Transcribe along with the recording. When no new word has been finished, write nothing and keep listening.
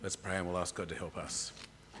Let's pray and we'll ask God to help us.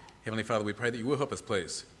 Heavenly Father, we pray that you will help us,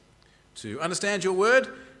 please, to understand your word,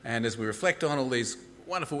 and as we reflect on all these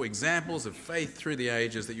wonderful examples of faith through the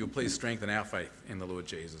ages, that you'll please strengthen our faith in the Lord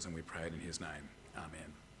Jesus, and we pray it in his name.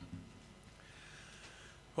 Amen.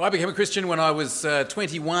 Well, I became a Christian when I was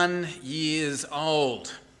 21 years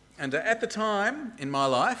old, and at the time in my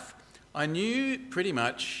life, I knew pretty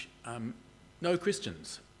much no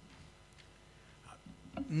Christians.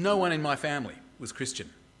 No one in my family was Christian.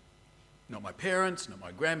 Not my parents, not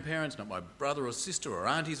my grandparents, not my brother or sister or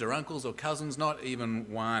aunties or uncles or cousins, not even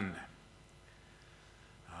one.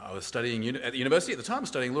 I was studying at the university at the time,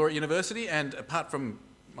 studying law at university, and apart from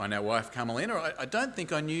my now wife Carmelina, I don't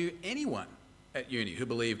think I knew anyone at uni who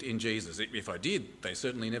believed in Jesus. If I did, they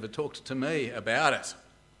certainly never talked to me about it.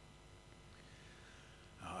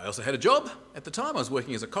 I also had a job at the time. I was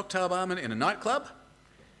working as a cocktail barman in a nightclub,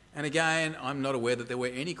 and again, I'm not aware that there were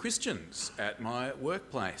any Christians at my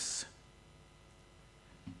workplace.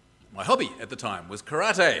 My hobby at the time was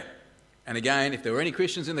karate, and again, if there were any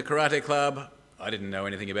Christians in the karate club, I didn't know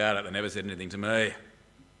anything about it. They never said anything to me. I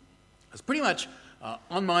was pretty much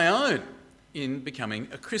on my own in becoming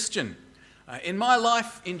a Christian. In my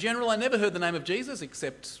life, in general, I never heard the name of Jesus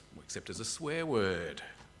except as a swear word.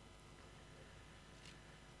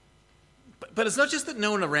 But it's not just that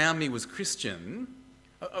no one around me was Christian.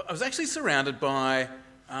 I was actually surrounded by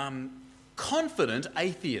confident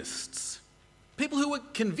atheists. People who were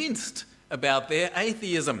convinced about their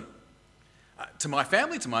atheism. To my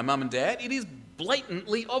family, to my mum and dad, it is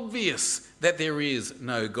blatantly obvious that there is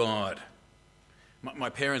no God. My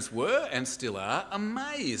parents were, and still are,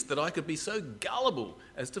 amazed that I could be so gullible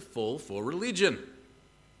as to fall for religion.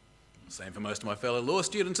 Same for most of my fellow law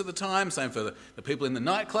students at the time, same for the people in the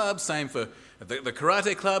nightclub, same for the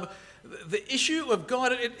karate club. The issue of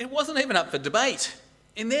God, it wasn't even up for debate.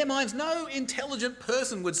 In their minds, no intelligent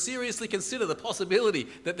person would seriously consider the possibility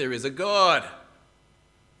that there is a God.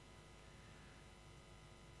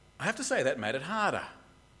 I have to say that made it harder.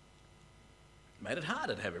 It made it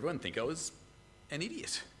harder to have everyone think I was an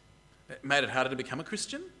idiot. It made it harder to become a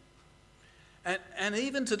Christian. And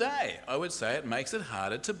even today, I would say it makes it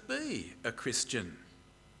harder to be a Christian.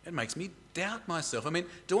 It makes me doubt myself. I mean,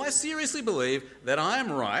 do I seriously believe that I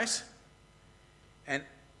am right? And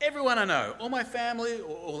everyone I know, all my family,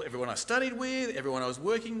 all everyone I studied with, everyone I was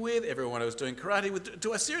working with, everyone I was doing karate with,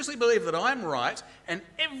 do I seriously believe that I'm right and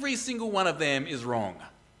every single one of them is wrong?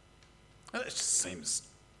 Well, that just seems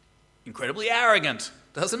incredibly arrogant,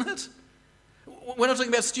 doesn't it? We're not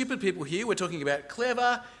talking about stupid people here. We're talking about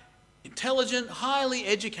clever, intelligent, highly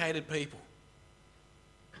educated people.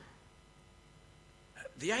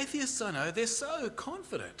 The atheists I know, they're so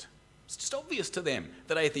confident. It's just obvious to them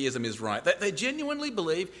that atheism is right. They genuinely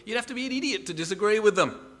believe you'd have to be an idiot to disagree with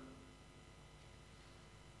them.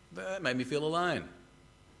 That made me feel alone.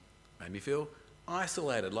 Made me feel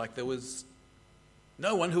isolated, like there was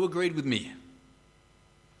no one who agreed with me.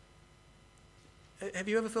 Have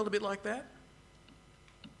you ever felt a bit like that?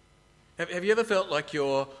 Have you ever felt like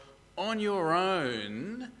you're on your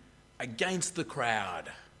own against the crowd?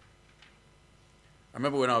 I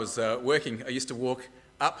remember when I was working, I used to walk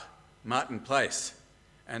up Martin Place.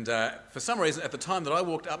 And for some reason, at the time that I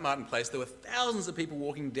walked up Martin Place, there were thousands of people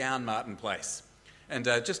walking down Martin Place. And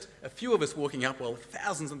just a few of us walking up while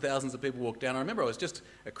thousands and thousands of people walked down. I remember I was just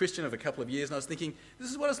a Christian of a couple of years and I was thinking, this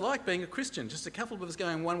is what it's like being a Christian. Just a couple of us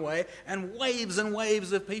going one way and waves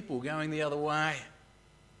of people going the other way.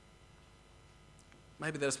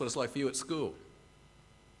 Maybe that's what it's like for you at school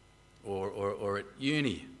or at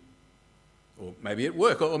uni or maybe at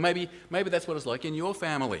work or maybe that's what it's like in your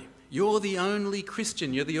family. You're the only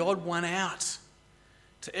Christian. You're the odd one out.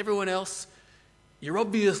 To everyone else, you're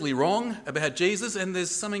obviously wrong about Jesus and there's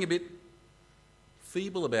something a bit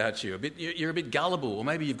feeble about you. You're a bit gullible, or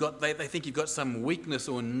maybe they think you've got some weakness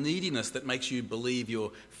or neediness that makes you believe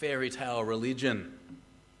your fairy tale religion.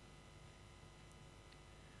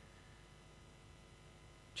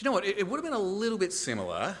 Do you know what? It would have been a little bit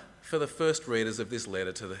similar for the first readers of this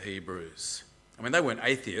letter to the Hebrews. I mean, they weren't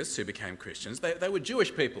atheists who became Christians. They were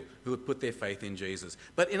Jewish people who had put their faith in Jesus.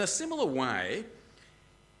 But in a similar way,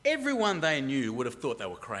 everyone they knew would have thought they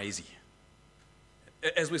were crazy.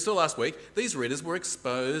 As we saw last week, these readers were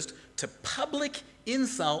exposed to public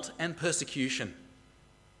insult and persecution.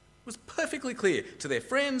 It was perfectly clear to their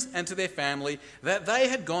friends and to their family that they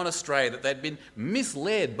had gone astray, that they'd been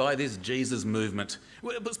misled by this Jesus movement.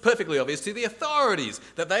 It was perfectly obvious to the authorities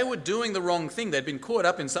that they were doing the wrong thing. They'd been caught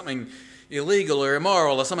up in something illegal or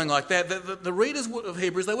immoral or something like that. The readers of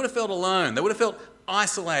Hebrews, they would have felt alone. They would have felt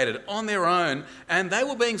isolated, on their own, and they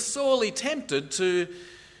were being sorely tempted to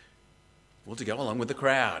Well, to go along with the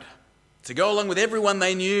crowd, to go along with everyone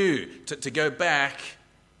they knew, to go back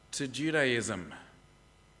to Judaism.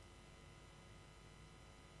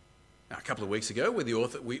 Now, a couple of weeks ago,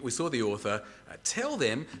 we saw the author tell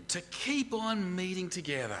them to keep on meeting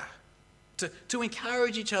together, to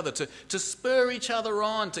encourage each other, to spur each other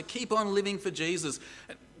on, to keep on living for Jesus.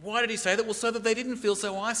 Why did he say that? Well, so that they didn't feel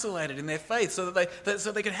so isolated in their faith, so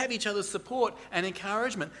that they could have each other's support and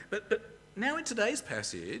encouragement. But now in today's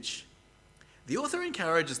passage, the author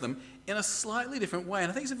encourages them in a slightly different way,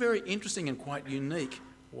 and I think it's a very interesting and quite unique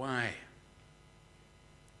way.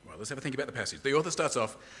 Well, let's have a think about the passage. The author starts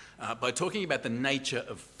off by talking about the nature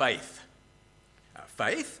of faith.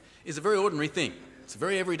 Faith is a very ordinary thing. It's a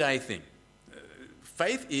very everyday thing.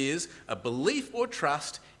 Faith is a belief or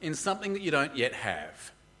trust in something that you don't yet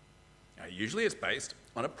have. Usually it's based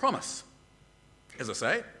on a promise. As I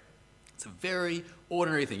say, it's a very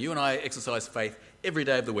ordinary thing. You and I exercise faith every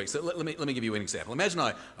day of the week. So let me give you an example. Imagine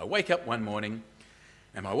I wake up one morning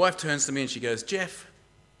and my wife turns to me and she goes, "Jeff,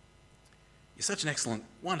 you're such an excellent,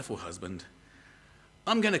 wonderful husband.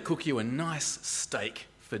 I'm going to cook you a nice steak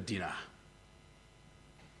for dinner."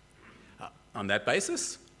 On that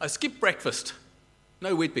basis, I skip breakfast.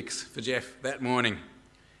 No Weet-Bix for Jeff that morning.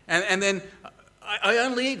 And then I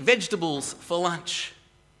only eat vegetables for lunch.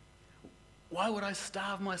 Why would I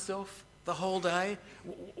starve myself the whole day?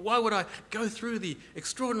 Why would I go through the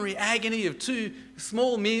extraordinary agony of 2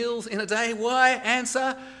 small meals in a day? Why?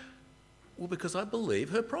 Answer, well, because I believe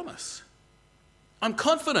her promise. I'm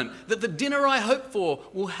confident that the dinner I hope for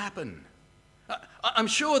will happen. I'm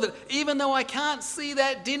sure that even though I can't see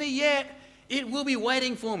that dinner yet, it will be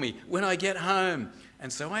waiting for me when I get home.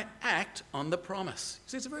 And so I act on the promise.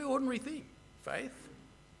 See, it's a very ordinary thing, faith.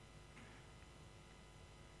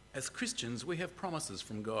 As Christians, we have promises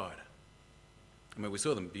from God. I mean, we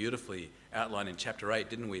saw them beautifully outlined in chapter 8,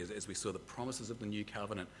 didn't we, as we saw the promises of the new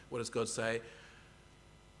covenant. What does God say?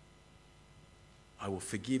 I will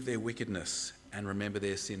forgive their wickedness and remember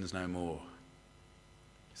their sins no more.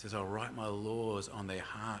 He says, I'll write my laws on their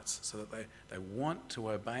hearts so that they want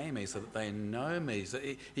to obey me, so that they know me. So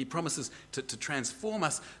he promises to transform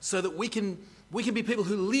us so that we can be people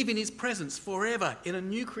who live in his presence forever in a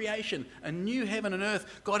new creation, a new heaven and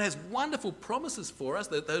earth. God has wonderful promises for us.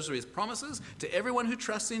 Those are his promises to everyone who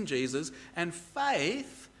trusts in Jesus. And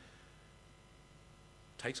faith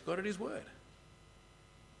takes God at his word.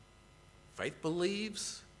 Faith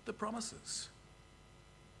believes the promises.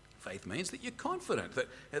 Faith means that you're confident that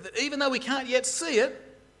even though we can't yet see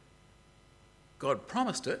it, God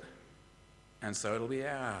promised it, and so it'll be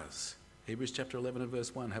ours. Hebrews chapter 11 and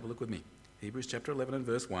verse 1. Have a look with me. Hebrews chapter 11 and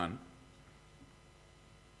verse 1.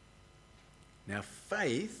 Now,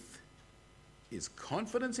 faith is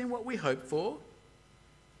confidence in what we hope for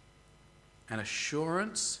and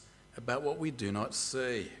assurance about what we do not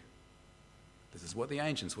see. This is what the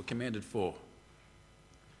ancients were commended for.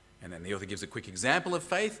 And then the author gives a quick example of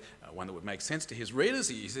faith, one that would make sense to his readers.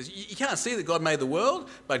 He says, you can't see that God made the world,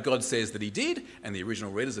 but God says that he did. And the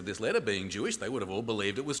original readers of this letter, being Jewish, they would have all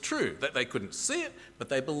believed it was true. That they couldn't see it, but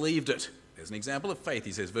they believed it. There's an example of faith.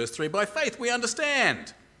 He says, verse 3, by faith we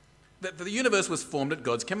understand that the universe was formed at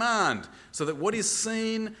God's command, so that what is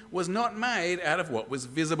seen was not made out of what was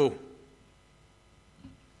visible.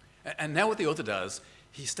 And now what the author does,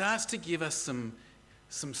 he starts to give us some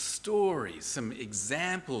stories, some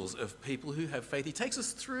examples of people who have faith. He takes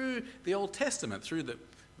us through the Old Testament, through the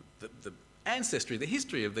ancestry, the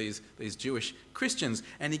history of these Jewish Christians,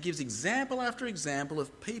 and he gives example after example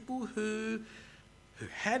of people who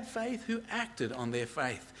had faith, who acted on their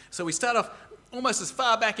faith. So we start off almost as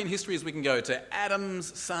far back in history as we can go to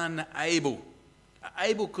Adam's son Abel.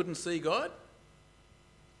 Abel couldn't see God,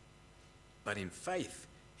 but in faith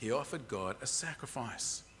he offered God a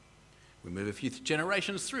sacrifice. We move a few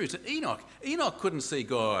generations through to Enoch. Enoch couldn't see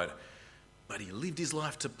God, but he lived his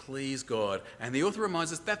life to please God. And the author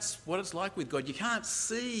reminds us that's what it's like with God. You can't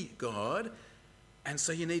see God, and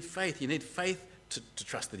so you need faith. You need faith to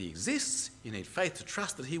trust that he exists. You need faith to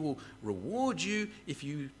trust that he will reward you if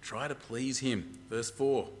you try to please him. Verse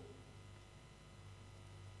 4.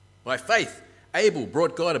 By faith, Abel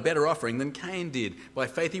brought God a better offering than Cain did. By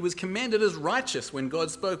faith he was commended as righteous when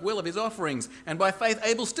God spoke well of his offerings. And by faith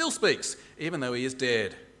Abel still speaks, even though he is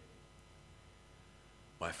dead.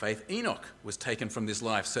 By faith Enoch was taken from this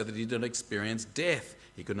life so that he did not experience death.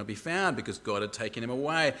 He could not be found because God had taken him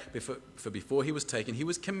away. For before he was taken, he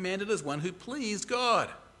was commended as one who pleased God.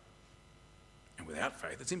 And without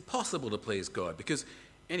faith it's impossible to please God, because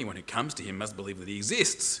anyone who comes to him must believe that he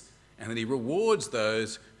exists and that he rewards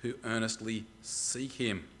those who earnestly seek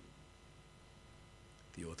him.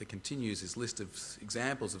 The author continues his list of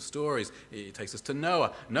examples of stories. He takes us to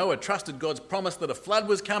Noah. Noah trusted God's promise that a flood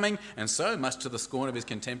was coming, and so, much to the scorn of his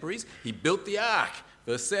contemporaries, he built the ark.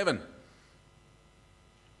 Verse 7.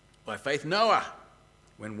 By faith, Noah,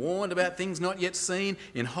 when warned about things not yet seen,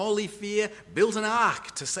 in holy fear, built an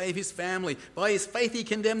ark to save his family. By his faith he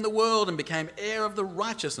condemned the world and became heir of the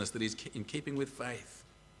righteousness that is in keeping with faith.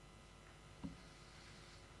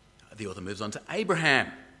 The author moves on to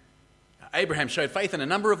Abraham. Abraham showed faith in a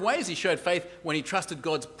number of ways. He showed faith when he trusted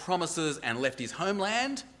God's promises and left his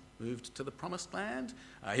homeland, moved to the promised land.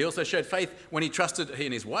 He also showed faith when he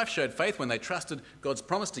and his wife showed faith when they trusted God's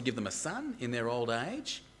promise to give them a son in their old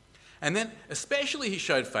age. And then especially he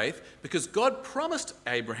showed faith because God promised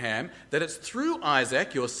Abraham that it's through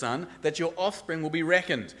Isaac, your son, that your offspring will be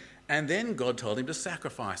reckoned. And then God told him to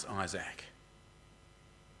sacrifice Isaac.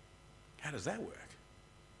 How does that work?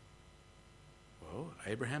 Well,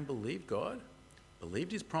 Abraham believed God,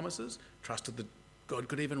 believed his promises, trusted that God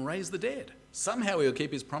could even raise the dead. Somehow he'll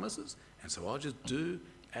keep his promises, and so I'll just do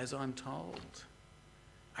as I'm told.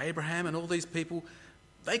 Abraham and all these people,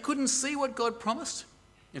 they couldn't see what God promised.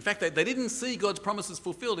 In fact, they didn't see God's promises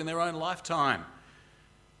fulfilled in their own lifetime.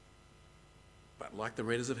 But like the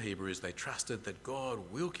readers of Hebrews, they trusted that God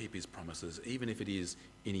will keep his promises, even if it is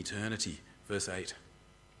in eternity. Verse 8.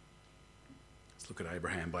 Let's look at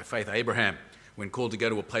Abraham. By faith, Abraham, when called to go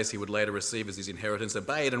to a place he would later receive as his inheritance,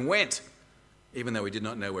 obeyed and went, even though he did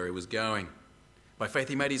not know where he was going. By faith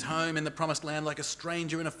he made his home in the promised land like a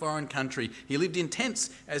stranger in a foreign country. He lived in tents,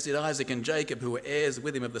 as did Isaac and Jacob, who were heirs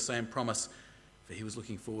with him of the same promise. For he was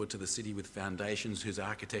looking forward to the city with foundations, whose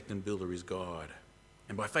architect and builder is God.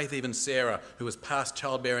 And by faith even Sarah, who was past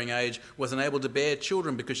childbearing age, was unable to bear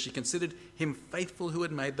children because she considered him faithful who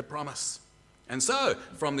had made the promise. And so,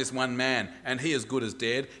 from this one man, and he as good as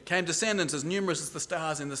dead, came descendants as numerous as the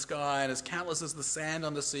stars in the sky and as countless as the sand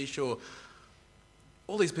on the seashore.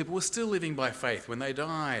 All these people were still living by faith when they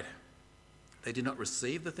died. They did not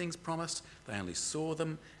receive the things promised, they only saw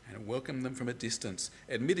them and welcomed them from a distance,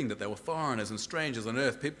 admitting that they were foreigners and strangers on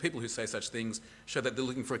earth. People who say such things show that they're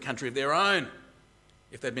looking for a country of their own.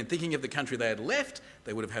 If they'd been thinking of the country they had left,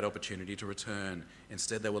 they would have had opportunity to return.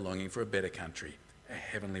 Instead, they were longing for a better country, a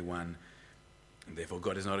heavenly one. And therefore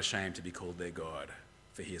God is not ashamed to be called their God,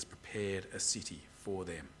 for he has prepared a city for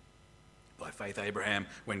them. By faith Abraham,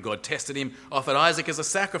 when God tested him, offered Isaac as a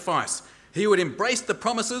sacrifice. He who had embraced the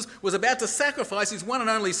promises was about to sacrifice his one and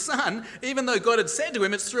only son, even though God had said to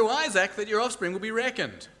him, it's through Isaac that your offspring will be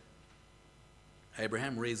reckoned.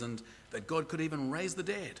 Abraham reasoned that God could even raise the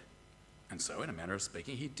dead. And so, in a manner of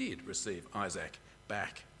speaking, he did receive Isaac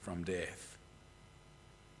back from death.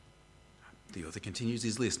 The author continues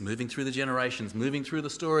his list, moving through the generations, moving through the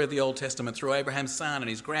story of the Old Testament, through Abraham's son and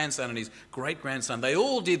his grandson and his great-grandson. They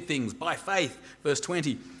all did things by faith. Verse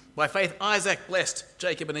 20, by faith Isaac blessed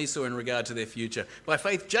Jacob and Esau in regard to their future. By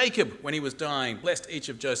faith Jacob, when he was dying, blessed each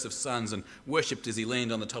of Joseph's sons and worshipped as he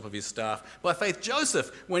leaned on the top of his staff. By faith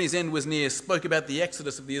Joseph, when his end was near, spoke about the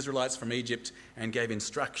exodus of the Israelites from Egypt and gave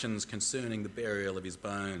instructions concerning the burial of his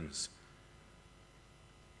bones.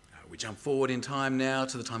 We jump forward in time now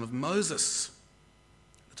to the time of Moses,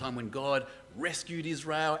 the time when God rescued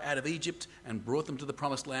Israel out of Egypt and brought them to the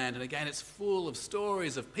promised land. And again, it's full of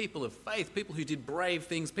stories of people of faith, people who did brave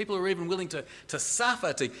things, people who were even willing to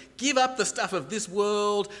suffer, to give up the stuff of this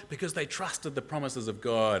world because they trusted the promises of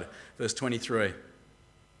God. Verse 23.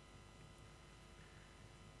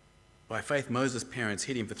 By faith, Moses' parents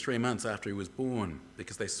hid him for 3 months after he was born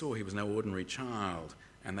because they saw he was no ordinary child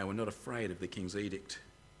and they were not afraid of the king's edict.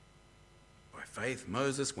 By faith,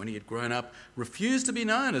 Moses, when he had grown up, refused to be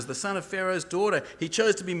known as the son of Pharaoh's daughter. He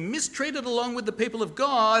chose to be mistreated along with the people of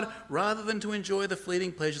God rather than to enjoy the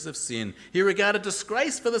fleeting pleasures of sin. He regarded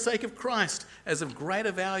disgrace for the sake of Christ as of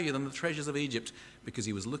greater value than the treasures of Egypt because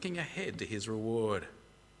he was looking ahead to his reward.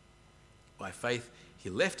 By faith,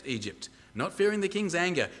 he left Egypt, not fearing the king's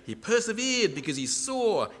anger. He persevered because he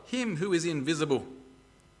saw him who is invisible.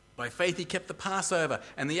 By faith he kept the Passover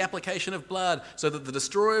and the application of blood so that the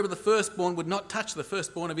destroyer of the firstborn would not touch the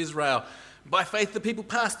firstborn of Israel. By faith the people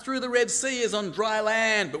passed through the Red Sea as on dry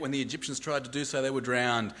land, but when the Egyptians tried to do so, they were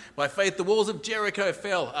drowned. By faith the walls of Jericho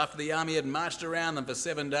fell after the army had marched around them for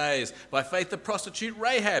 7 days. By faith the prostitute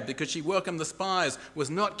Rahab, because she welcomed the spies,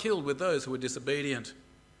 was not killed with those who were disobedient.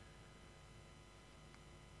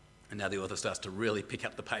 And now the author starts to really pick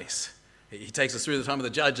up the pace. He takes us through the time of the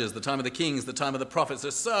judges, the time of the kings, the time of the prophets.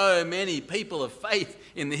 There's so many people of faith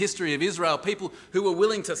in the history of Israel, people who were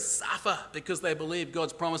willing to suffer because they believed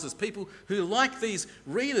God's promises, people who, like these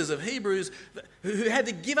readers of Hebrews, who had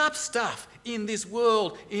to give up stuff in this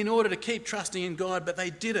world in order to keep trusting in God, but they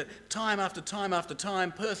did it time after time after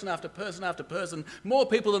time, person after person after person, more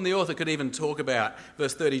people than the author could even talk about.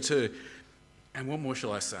 Verse 32, and what more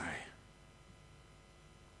shall I say?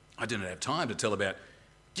 I didn't have time to tell about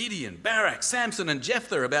Gideon, Barak, Samson and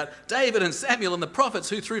Jephthah, about David and Samuel and the prophets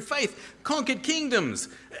who through faith conquered kingdoms,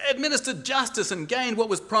 administered justice and gained what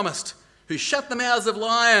was promised, who shut the mouths of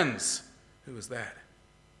lions. Who was that?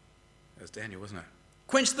 That was Daniel, wasn't it?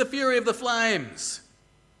 Quenched the fury of the flames.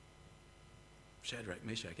 Shadrach,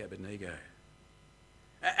 Meshach, Abednego.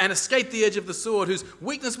 And escaped the edge of the sword, whose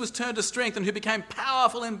weakness was turned to strength and who became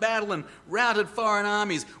powerful in battle and routed foreign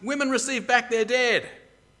armies. Women received back their dead.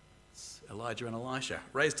 Elijah and Elisha,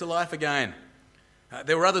 raised to life again.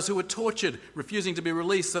 There were others who were tortured, refusing to be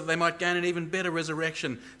released so that they might gain an even better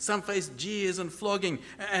resurrection. Some faced jeers and flogging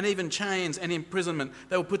and even chains and imprisonment.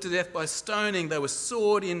 They were put to death by stoning. They were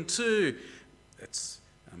sawed in two. That's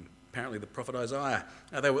apparently the prophet Isaiah.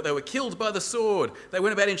 They were killed by the sword. They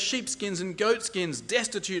went about in sheepskins and goatskins,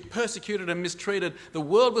 destitute, persecuted and mistreated. The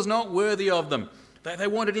world was not worthy of them. They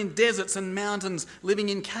wandered in deserts and mountains, living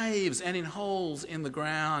in caves and in holes in the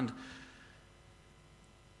ground.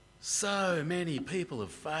 So many people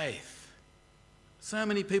of faith, so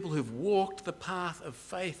many people who've walked the path of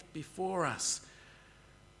faith before us.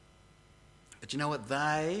 But you know what?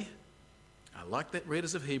 They are like the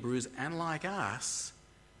readers of Hebrews and like us,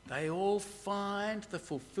 they all find the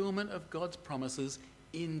fulfillment of God's promises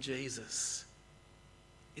in Jesus.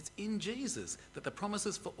 It's in Jesus that the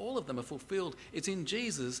promises for all of them are fulfilled. It's in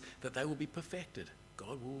Jesus that they will be perfected.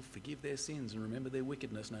 God will forgive their sins and remember their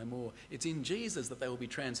wickedness no more. It's in Jesus that they will be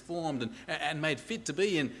transformed and made fit to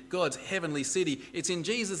be in God's heavenly city. It's in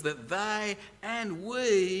Jesus that they and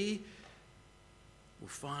we will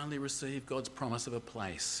finally receive God's promise of a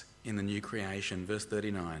place in the new creation. Verse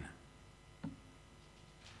 39.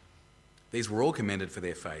 These were all commended for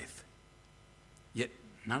their faith, yet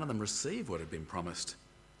none of them received what had been promised,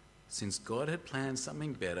 since God had planned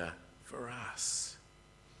something better for us,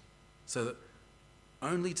 so that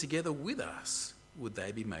only together with us would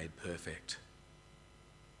they be made perfect.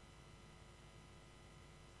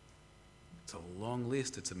 It's a long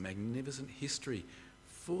list. It's a magnificent history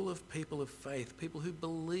full of people of faith, people who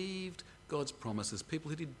believed God's promises, people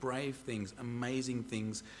who did brave things, amazing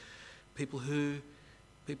things, people who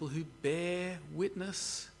bear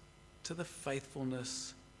witness to the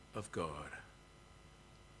faithfulness of God.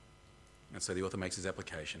 And so the author makes his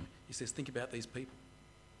application. He says, think about these people.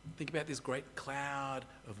 Think about this great cloud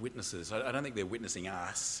of witnesses. I don't think they're witnessing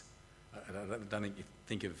us. I don't think you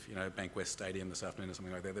think of Bankwest Stadium this afternoon or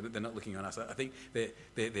something like that. They're not looking on us. I think they're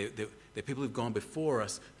people who've gone before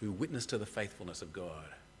us who witness to the faithfulness of God.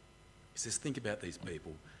 He says, think about these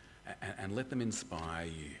people and let them inspire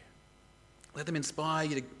you. Let them inspire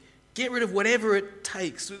you to get rid of whatever it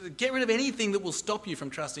takes. Get rid of anything that will stop you from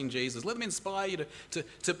trusting Jesus. Let them inspire you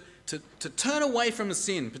to turn away from the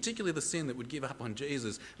sin, particularly the sin that would give up on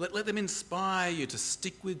Jesus. Let them inspire you to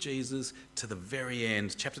stick with Jesus to the very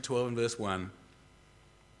end. Chapter 12 and verse 1.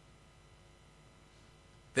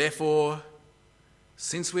 Therefore,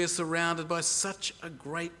 since we are surrounded by such a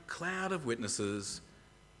great cloud of witnesses,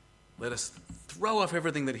 let us throw off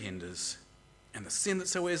everything that hinders and the sin that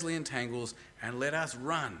so easily entangles, and let us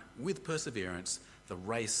run with perseverance the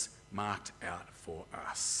race marked out for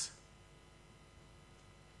us.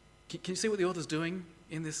 Can you see what the author's doing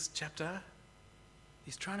in this chapter?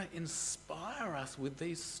 He's trying to inspire us with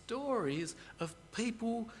these stories of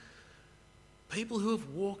people who have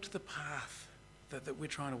walked the path that we're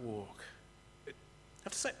trying to walk. I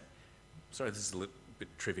have to say, sorry, this is a little bit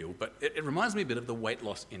trivial, but it reminds me a bit of the weight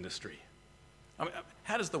loss industry. I mean,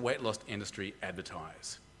 how does the weight loss industry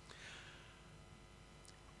advertise?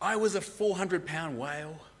 I was a 400-pound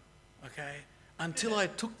whale, okay, until I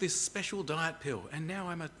took this special diet pill, and now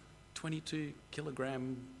I'm a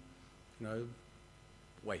 22-kilogram,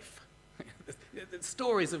 waif.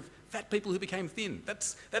 Stories of fat people who became thin.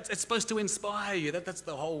 It's supposed to inspire you. That's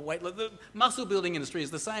the whole weight. The muscle building industry is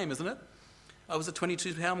the same, isn't it? I was a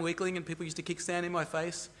 22-pound weakling, and people used to kick sand in my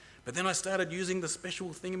face. But then I started using the special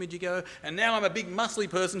thingamajigo, and now I'm a big muscly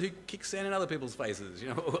person who kicks sand in other people's faces.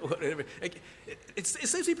 Whatever. It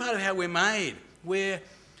seems to be part of how we're made. We're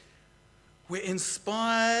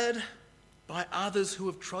inspired by others who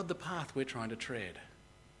have trod the path we're trying to tread.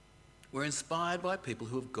 We're inspired by people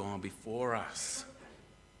who have gone before us.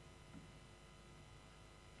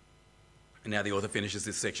 And now the author finishes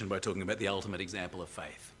this section by talking about the ultimate example of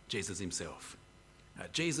faith, Jesus himself.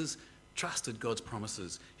 Jesus trusted God's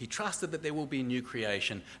promises. He trusted that there will be a new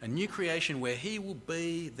creation where he will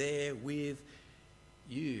be there with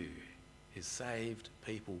you, his saved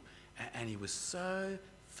people. And he was so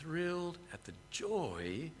thrilled at the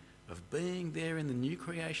joy of being there in the new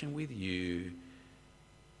creation with you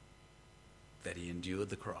that he endured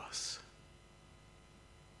the cross.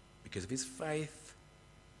 Because of his faith,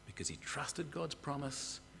 because he trusted God's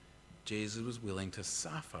promise, Jesus was willing to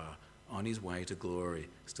suffer on his way to glory.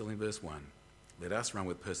 Still in verse 1, let us run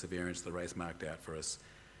with perseverance the race marked out for us,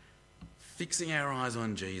 fixing our eyes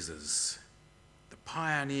on Jesus, the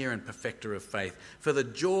pioneer and perfecter of faith. For the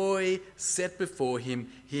joy set before him,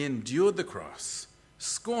 he endured the cross,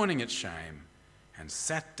 scorning its shame, and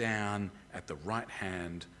sat down at the right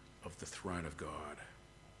hand of the throne of God.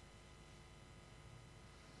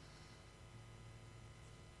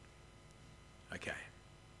 Okay.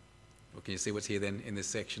 Well, can you see what's here then in this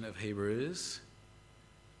section of Hebrews?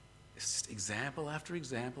 It's just example after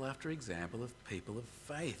example after example of people of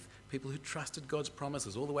faith, people who trusted God's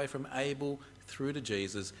promises all the way from Abel through to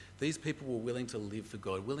Jesus. These people were willing to live for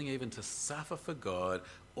God, willing even to suffer for God,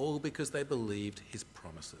 all because they believed his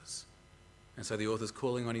promises. And so the author's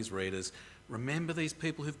calling on his readers, remember these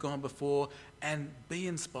people who've gone before and be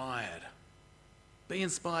inspired. Be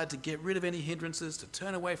inspired to get rid of any hindrances, to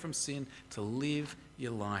turn away from sin, to live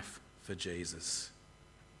your life for Jesus.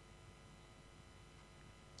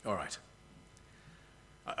 All right.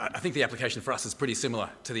 I think the application for us is pretty similar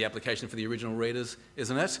to the application for the original readers,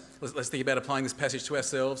 isn't it? Let's think about applying this passage to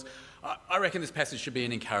ourselves. I reckon this passage should be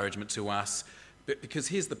an encouragement to us, because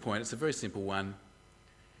here's the point. It's a very simple one.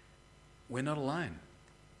 We're not alone.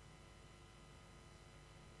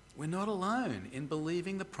 We're not alone in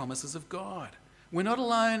believing the promises of God. We're not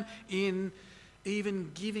alone in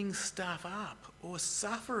even giving stuff up or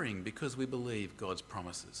suffering because we believe God's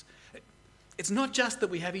promises. It's not just that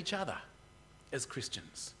we have each other as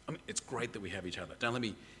Christians. I mean, it's great that we have each other.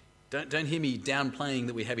 Don't hear me downplaying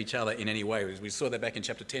that we have each other in any way. We saw that back in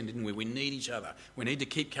chapter 10, didn't we? We need each other. We need to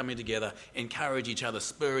keep coming together, encourage each other,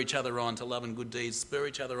 spur each other on to love and good deeds, spur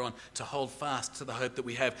each other on to hold fast to the hope that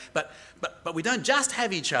we have. But we don't just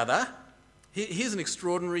have each other. Here's an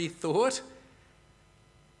extraordinary thought.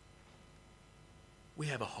 We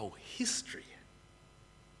have a whole history.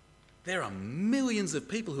 There are millions of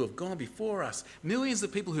people who have gone before us, millions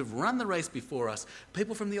of people who have run the race before us,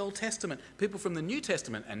 people from the Old Testament, people from the New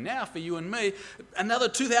Testament, and now for you and me, another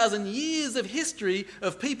 2,000 years of history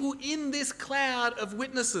of people in this cloud of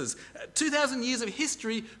witnesses. 2,000 years of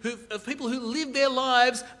history of people who lived their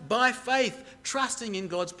lives by faith, trusting in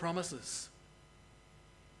God's promises.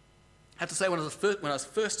 I have to say, when I was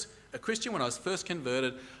first a Christian, when I was first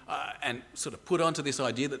converted and sort of put onto this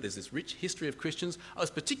idea that there's this rich history of Christians, I was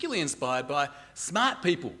particularly inspired by smart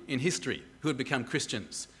people in history who had become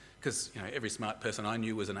Christians. Because, every smart person I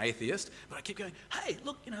knew was an atheist. But I kept going, hey,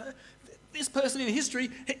 look, this person in history,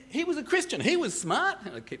 he was a Christian. He was smart.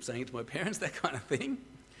 And I keep saying it to my parents, that kind of thing.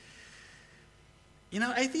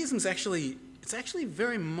 Atheism's actually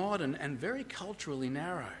very modern and very culturally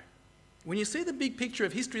narrow. When you see the big picture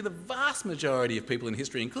of history, the vast majority of people in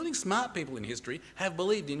history, including smart people in history, have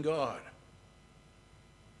believed in God.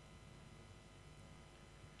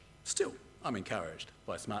 Still, I'm encouraged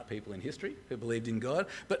by smart people in history who believed in God.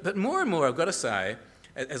 But more and more, I've got to say,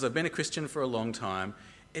 as I've been a Christian for a long time,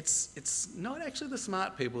 it's not actually the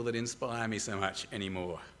smart people that inspire me so much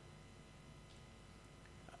anymore.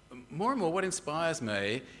 More and more, what inspires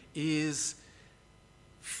me is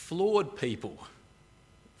flawed people.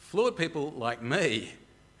 Flawed people like me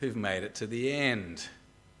who've made it to the end.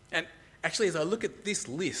 And actually, as I look at this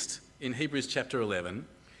list in Hebrews chapter 11,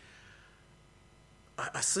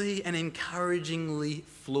 I see an encouragingly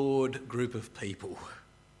flawed group of people.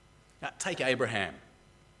 Now, take Abraham,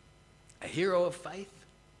 a hero of faith.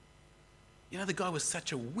 The guy was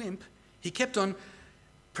such a wimp, he kept on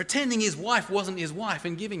pretending his wife wasn't his wife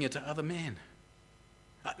and giving it to other men.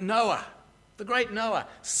 Noah, the great Noah,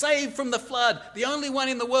 saved from the flood, the only one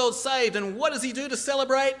in the world saved. And what does he do to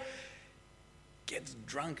celebrate? Gets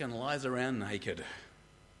drunk and lies around naked.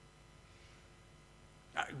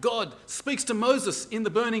 God speaks to Moses in the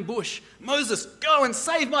burning bush. Moses, go and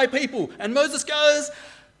save my people. And Moses goes,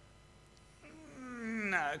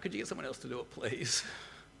 no, could you get someone else to do it, please?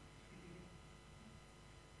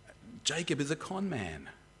 Jacob is a con man.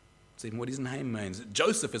 It's even what his name means.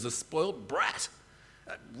 Joseph is a spoiled brat.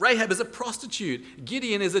 Rahab is a prostitute.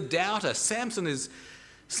 Gideon is a doubter. Samson's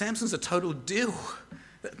a total dill.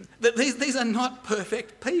 These are not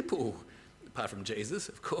perfect people. apart from Jesus,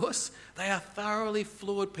 of course. They are thoroughly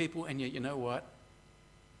flawed people, and yet you know what?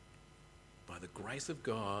 By the grace of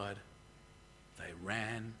God, they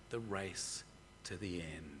ran the race to the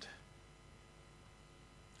end.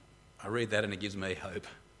 I read that and it gives me hope.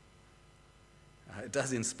 It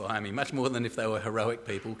does inspire me, much more than if they were heroic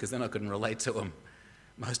people, because then I couldn't relate to them.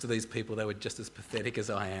 Most of these people, they were just as pathetic as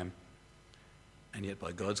I am. And yet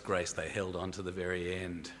by God's grace, they held on to the very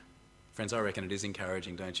end. Friends, I reckon it is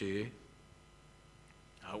encouraging, don't you?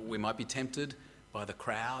 We might be tempted by the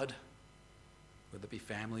crowd, whether it be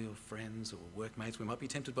family or friends or workmates. We might be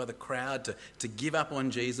tempted by the crowd to give up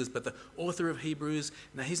on Jesus, but the author of Hebrews,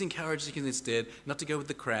 now he's encouraging us instead not to go with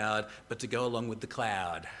the crowd, but to go along with the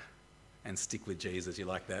cloud and stick with Jesus. You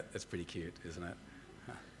like that? That's pretty cute, isn't it?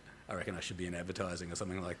 I reckon I should be in advertising or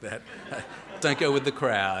something like that. Don't go with the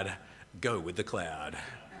crowd, go with the cloud.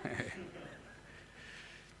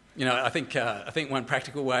 You know, I think one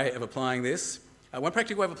practical way of applying this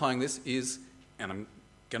is, and I'm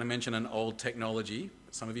going to mention an old technology.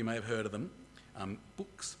 Some of you may have heard of them.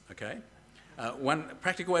 Books, okay? One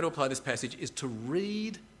practical way to apply this passage is to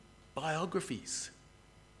read biographies.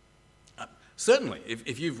 Certainly,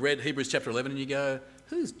 if you've read Hebrews chapter 11 and you go,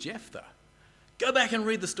 who's Jephthah? Go back and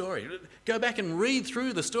read the story. Go back and read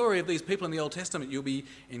through the story of these people in the Old Testament. You'll be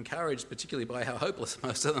encouraged, particularly by how hopeless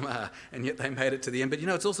most of them are, and yet they made it to the end. But you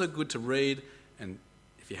know, it's also good to read, and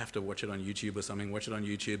if you have to watch it on YouTube or something, watch it on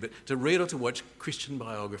YouTube, but to read or to watch Christian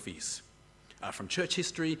biographies from church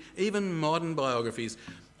history, even modern biographies.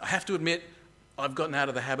 I have to admit, I've gotten out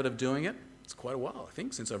of the habit of doing it. It's quite a while, I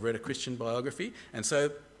think, since I've read a Christian biography. And so,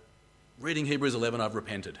 reading Hebrews 11, I've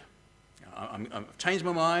repented. I've changed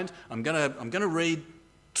my mind. I'm gonna read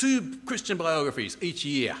 2 Christian biographies each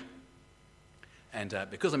year. And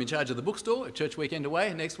because I'm in charge of the bookstore, a church weekend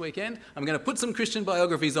away next weekend, I'm going to put some Christian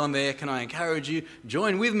biographies on there. Can I encourage you,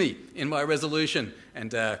 join with me in my resolution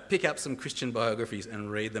and pick up some Christian biographies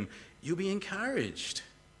and read them. You'll be encouraged.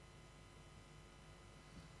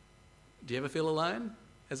 Do you ever feel alone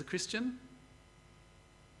as a Christian?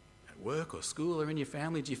 At work or school or in your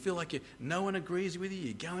family, do you feel like no one agrees with you?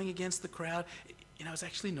 You're going against the crowd? You know, it's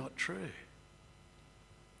actually not true.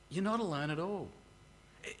 You're not alone at all.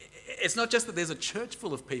 It's not just that there's a church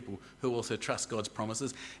full of people who also trust God's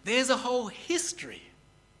promises. There's a whole history,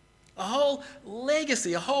 a whole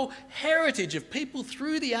legacy, a whole heritage of people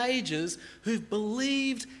through the ages who've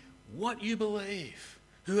believed what you believe,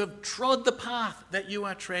 who have trod the path that you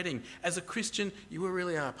are treading. As a Christian, you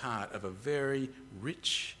really are part of a very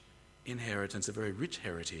rich inheritance, a very rich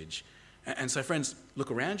heritage. And so, friends,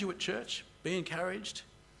 look around you at church, be encouraged.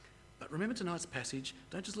 But remember tonight's passage,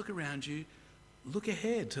 don't just look around you, look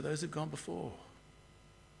ahead to those who've gone before.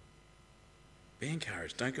 Be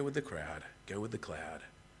encouraged. Don't go with the crowd. Go with the cloud.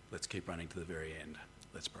 Let's keep running to the very end.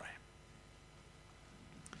 Let's pray.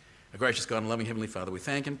 Our gracious God and loving Heavenly Father, we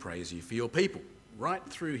thank and praise you for your people right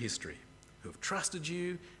through history who have trusted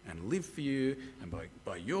you and lived for you and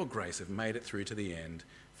by your grace have made it through to the end.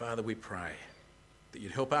 Father, we pray that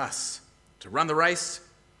you'd help us to run the race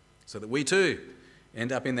so that we too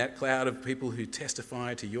end up in that cloud of people who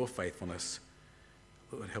testify to your faithfulness.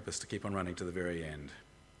 Lord, help us to keep on running to the very end.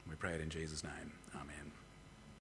 We pray it in Jesus' name. Amen.